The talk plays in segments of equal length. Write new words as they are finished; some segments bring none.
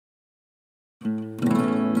Well,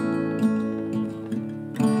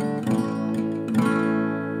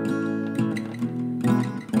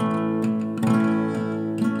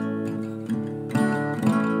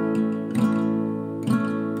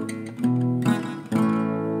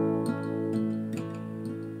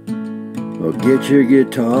 get your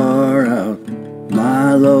guitar out,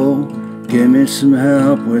 Mylo. Give me some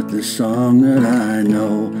help with the song that I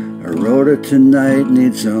know. I wrote it tonight,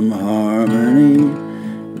 need some harmony.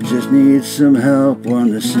 Just need some help,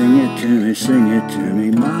 want to sing it to me,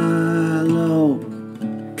 Mylo.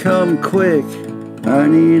 Come quick, I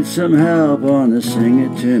need some help, want to sing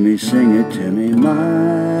it to me,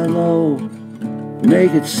 Mylo.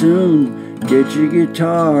 Make it soon, get your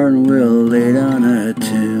guitar and we'll lay down a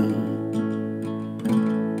tune.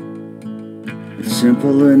 It's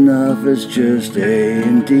simple enough, it's just A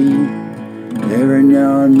and D. Every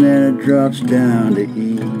now and then it drops down to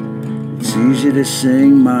E. It's easy to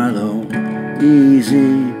sing, Mylo,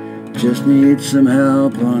 easy. Just need some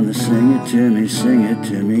help on the sing it to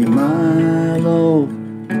me, Mylo.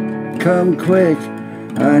 Come quick,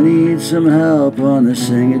 I need some help on the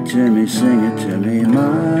sing it to me,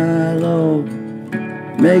 Mylo.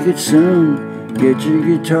 Make it soon, get your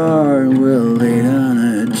guitar and we'll lay down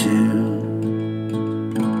a tune.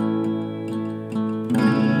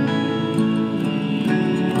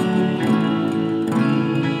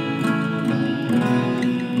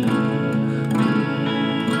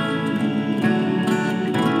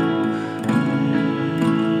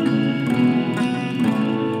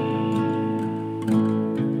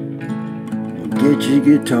 Get your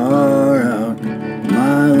guitar out,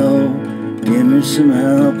 Mylo. Give me some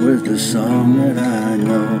help with the song that I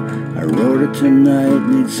know. I wrote it tonight,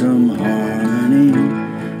 need some harmony.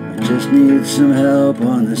 I just need some help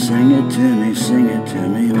on the sing it to me,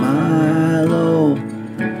 Mylo.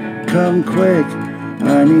 Come quick,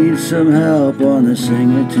 I need some help on the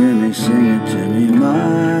sing it to me,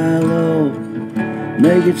 Mylo.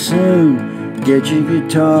 Make it soon, get your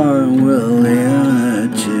guitar and we'll lay